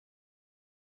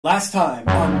Last time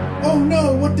on Oh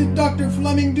No, What Did Dr.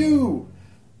 Fleming Do?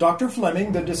 Dr.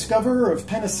 Fleming, the discoverer of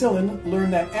penicillin,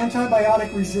 learned that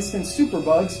antibiotic-resistant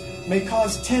superbugs may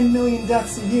cause 10 million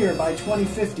deaths a year by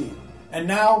 2050. And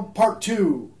now, part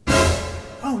 2.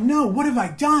 Oh no, what have I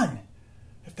done?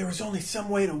 If there was only some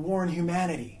way to warn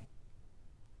humanity.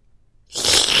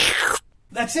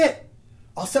 That's it!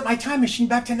 I'll set my time machine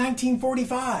back to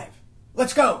 1945.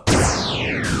 Let's go!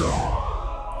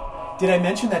 Did I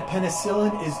mention that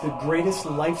penicillin is the greatest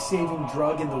life-saving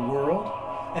drug in the world?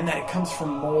 And that it comes from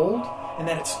mold? And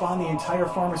that it spawned the entire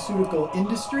pharmaceutical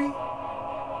industry?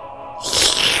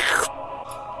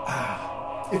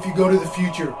 If you go to the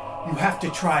future, you have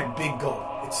to try Big Gulp.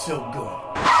 It's so good.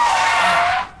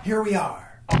 Here we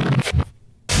are.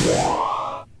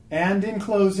 And in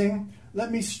closing,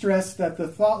 let me stress that the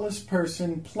thoughtless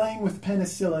person playing with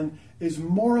penicillin is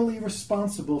morally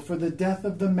responsible for the death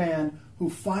of the man who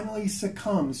finally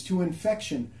succumbs to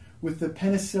infection with the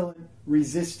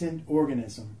penicillin-resistant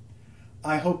organism.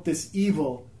 I hope this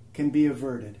evil can be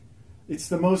averted. It's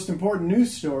the most important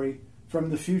news story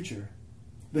from the future.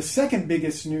 The second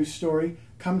biggest news story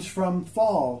comes from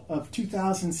fall of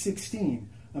 2016,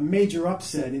 a major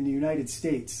upset in the United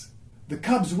States. The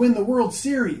Cubs win the World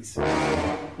Series.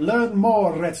 Learn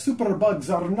more at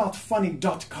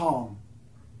superbugsarnotfunny.com.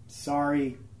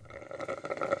 Sorry.